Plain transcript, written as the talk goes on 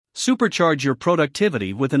Supercharge your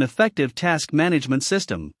productivity with an effective task management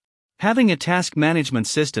system. Having a task management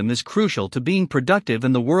system is crucial to being productive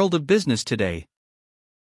in the world of business today.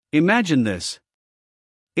 Imagine this.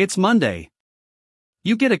 It's Monday.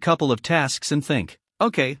 You get a couple of tasks and think,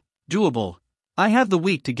 okay, doable. I have the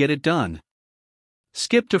week to get it done.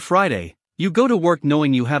 Skip to Friday. You go to work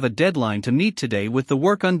knowing you have a deadline to meet today with the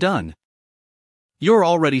work undone. You're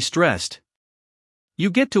already stressed. You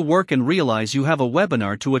get to work and realize you have a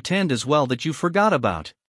webinar to attend as well that you forgot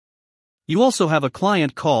about. You also have a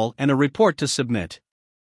client call and a report to submit.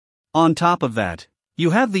 On top of that, you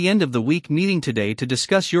have the end of the week meeting today to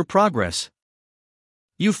discuss your progress.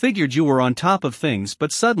 You figured you were on top of things,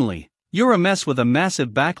 but suddenly, you're a mess with a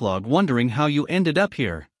massive backlog wondering how you ended up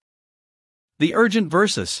here. The urgent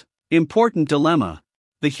versus important dilemma.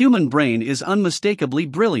 The human brain is unmistakably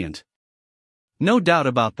brilliant. No doubt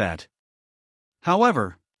about that.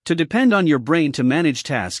 However, to depend on your brain to manage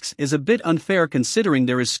tasks is a bit unfair considering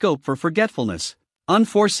there is scope for forgetfulness,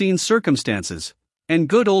 unforeseen circumstances, and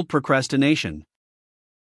good old procrastination.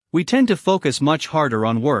 We tend to focus much harder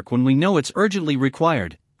on work when we know it's urgently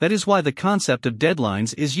required. That is why the concept of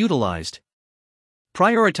deadlines is utilized.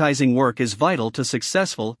 Prioritizing work is vital to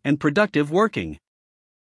successful and productive working.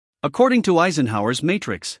 According to Eisenhower's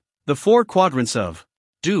matrix, the 4 quadrants of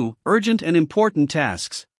do, urgent and important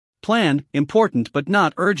tasks; plan, important but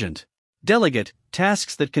not urgent; delegate,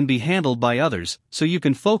 tasks that can be handled by others, so you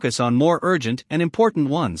can focus on more urgent and important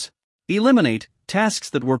ones; eliminate, tasks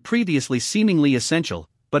that were previously seemingly essential,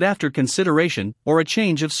 but after consideration or a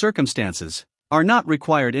change of circumstances, are not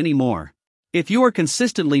required anymore. If you are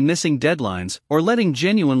consistently missing deadlines or letting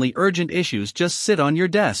genuinely urgent issues just sit on your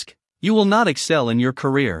desk, you will not excel in your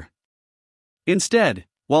career. Instead,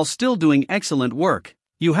 while still doing excellent work,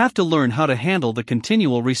 you have to learn how to handle the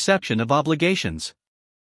continual reception of obligations.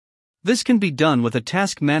 This can be done with a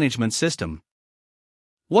task management system.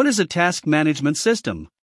 What is a task management system?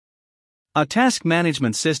 A task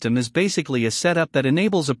management system is basically a setup that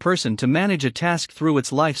enables a person to manage a task through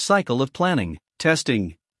its life cycle of planning,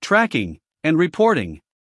 testing, tracking, and reporting.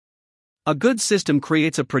 A good system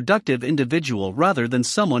creates a productive individual rather than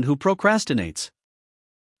someone who procrastinates.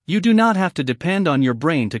 You do not have to depend on your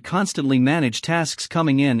brain to constantly manage tasks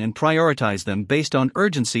coming in and prioritize them based on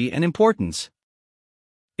urgency and importance.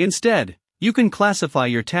 Instead, you can classify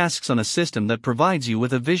your tasks on a system that provides you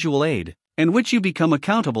with a visual aid, and which you become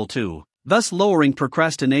accountable to, thus lowering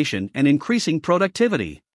procrastination and increasing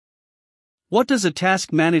productivity. What does a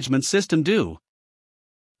task management system do?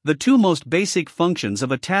 The 2 most basic functions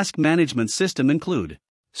of a task management system include: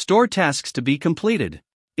 store tasks to be completed,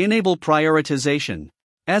 enable prioritization.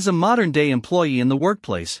 As a modern-day employee in the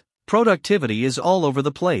workplace, productivity is all over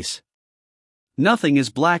the place. Nothing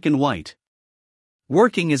is black and white.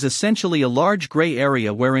 Working is essentially a large gray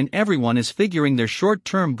area wherein everyone is figuring their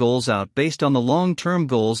short-term goals out based on the long-term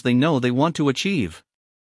goals they know they want to achieve.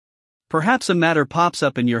 Perhaps a matter pops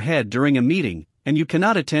up in your head during a meeting, and you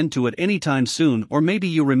cannot attend to it anytime soon, or maybe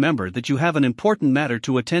you remember that you have an important matter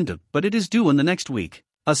to attend to, but it is due in the next week.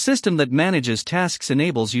 A system that manages tasks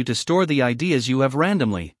enables you to store the ideas you have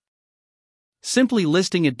randomly. Simply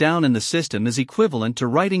listing it down in the system is equivalent to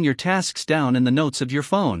writing your tasks down in the notes of your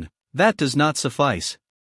phone. That does not suffice.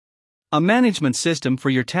 A management system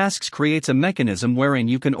for your tasks creates a mechanism wherein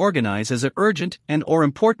you can organize as an urgent and/or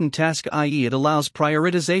important task, i.e., it allows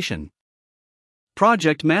prioritization.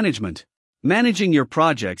 Project management. Managing your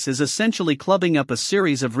projects is essentially clubbing up a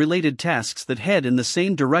series of related tasks that head in the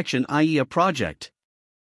same direction, i.e., a project.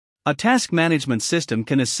 A task management system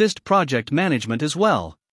can assist project management as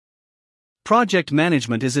well. Project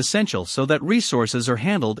management is essential so that resources are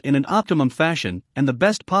handled in an optimum fashion and the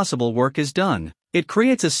best possible work is done. It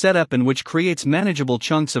creates a setup in which creates manageable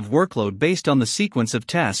chunks of workload based on the sequence of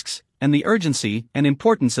tasks and the urgency and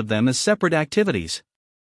importance of them as separate activities.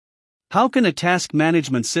 How can a task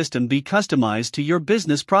management system be customized to your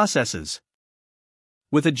business processes?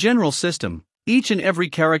 With a general system, each and every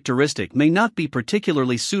characteristic may not be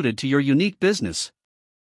particularly suited to your unique business.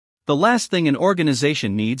 The last thing an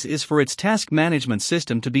organization needs is for its task management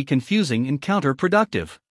system to be confusing and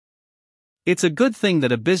counterproductive. It's a good thing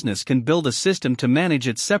that a business can build a system to manage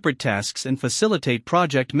its separate tasks and facilitate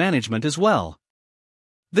project management as well.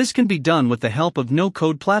 This can be done with the help of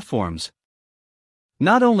no-code platforms.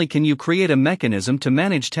 Not only can you create a mechanism to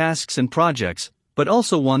manage tasks and projects, but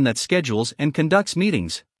also one that schedules and conducts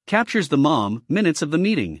meetings, captures the minutes of the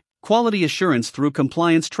meeting, quality assurance through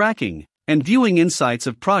compliance tracking, and viewing insights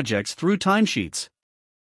of projects through timesheets.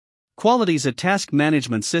 Qualities a task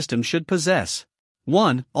management system should possess.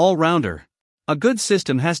 1. All-rounder. A good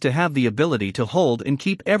system has to have the ability to hold and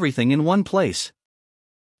keep everything in one place.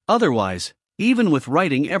 Otherwise, even with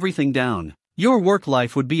writing everything down, your work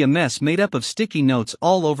life would be a mess made up of sticky notes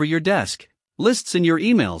all over your desk, lists in your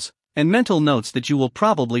emails, and mental notes that you will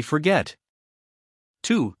probably forget.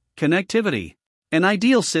 2. Connectivity. An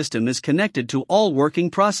ideal system is connected to all working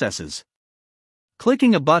processes.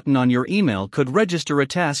 Clicking a button on your email could register a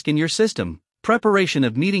task in your system. Preparation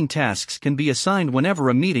of meeting tasks can be assigned whenever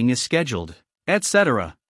a meeting is scheduled,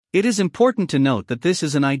 etc. It is important to note that this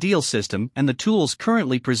is an ideal system and the tools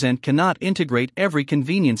currently present cannot integrate every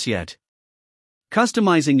convenience yet.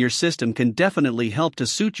 Customizing your system can definitely help to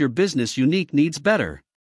suit your business' unique needs better.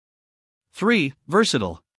 3.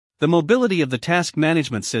 Versatile. The mobility of the task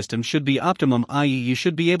management system should be optimum, i.e., you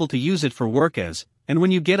should be able to use it for work as and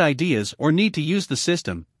when you get ideas or need to use the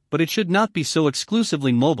system, but it should not be so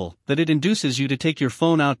exclusively mobile that it induces you to take your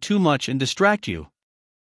phone out too much and distract you.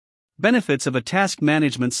 Benefits of a task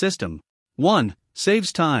management system. 1.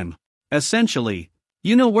 Saves time. Essentially,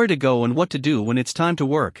 you know where to go and what to do when it's time to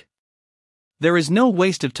work. There is no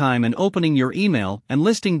waste of time in opening your email and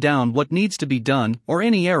listing down what needs to be done or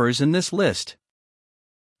any errors in this list.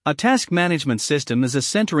 A task management system is a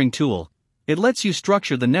centering tool. It lets you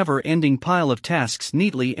structure the never-ending pile of tasks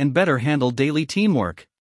neatly and better handle daily teamwork.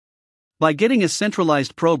 By getting a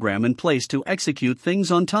centralized program in place to execute things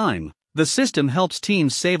on time, the system helps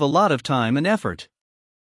teams save a lot of time and effort.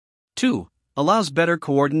 2. Allows better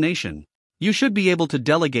coordination. You should be able to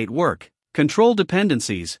delegate work, control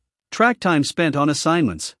dependencies, track time spent on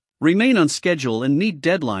assignments, remain on schedule and meet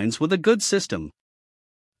deadlines with a good system.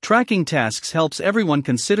 Tracking tasks helps everyone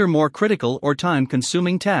consider more critical or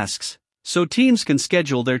time-consuming tasks, so teams can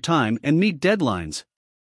schedule their time and meet deadlines.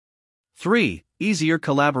 3. Easier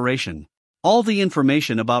collaboration. All the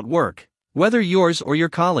information about work, whether yours or your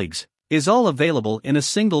colleagues', is all available in a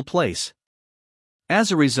single place.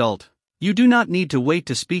 As a result, you do not need to wait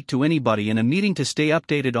to speak to anybody in a meeting to stay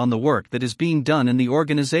updated on the work that is being done in the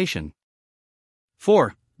organization.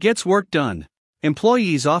 4. Gets work done.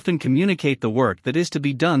 Employees often communicate the work that is to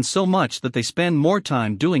be done so much that they spend more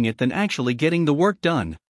time doing it than actually getting the work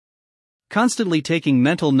done. Constantly taking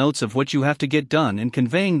mental notes of what you have to get done and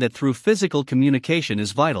conveying that through physical communication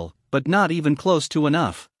is vital, but not even close to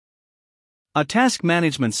enough. A task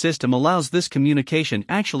management system allows this communication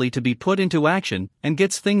actually to be put into action and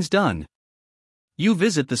gets things done. You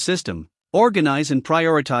visit the system, organize and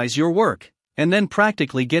prioritize your work, and then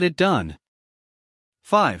practically get it done.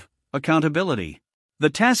 5. Accountability. The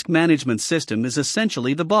task management system is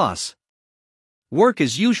essentially the boss. Work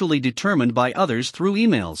is usually determined by others through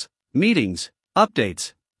emails, meetings,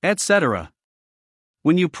 updates, etc.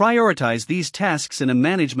 When you prioritize these tasks in a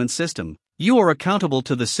management system, you are accountable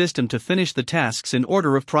to the system to finish the tasks in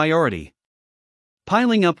order of priority.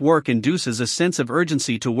 Piling up work induces a sense of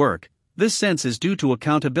urgency to work. This sense is due to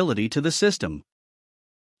accountability to the system.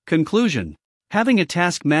 Conclusion. Having a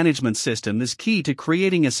task management system is key to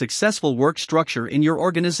creating a successful work structure in your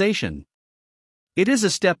organization. It is a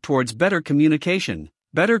step towards better communication,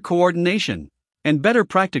 better coordination, and better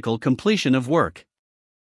practical completion of work.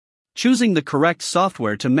 Choosing the correct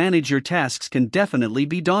software to manage your tasks can definitely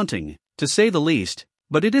be daunting, to say the least,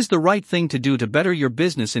 but it is the right thing to do to better your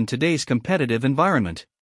business in today's competitive environment.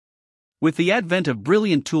 With the advent of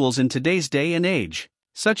brilliant tools in today's day and age,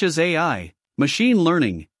 such as AI, machine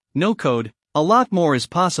learning, no-code, a lot more is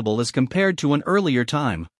possible as compared to an earlier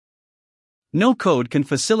time. No-code can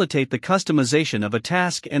facilitate the customization of a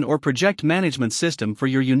task and/or project management system for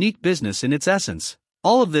your unique business in its essence.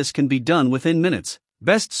 All of this can be done within minutes,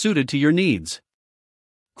 best suited to your needs.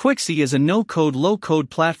 Quixie is a no-code, low-code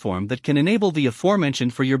platform that can enable the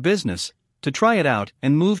aforementioned for your business. To try it out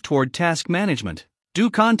and move toward task management, do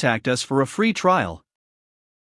contact us for a free trial.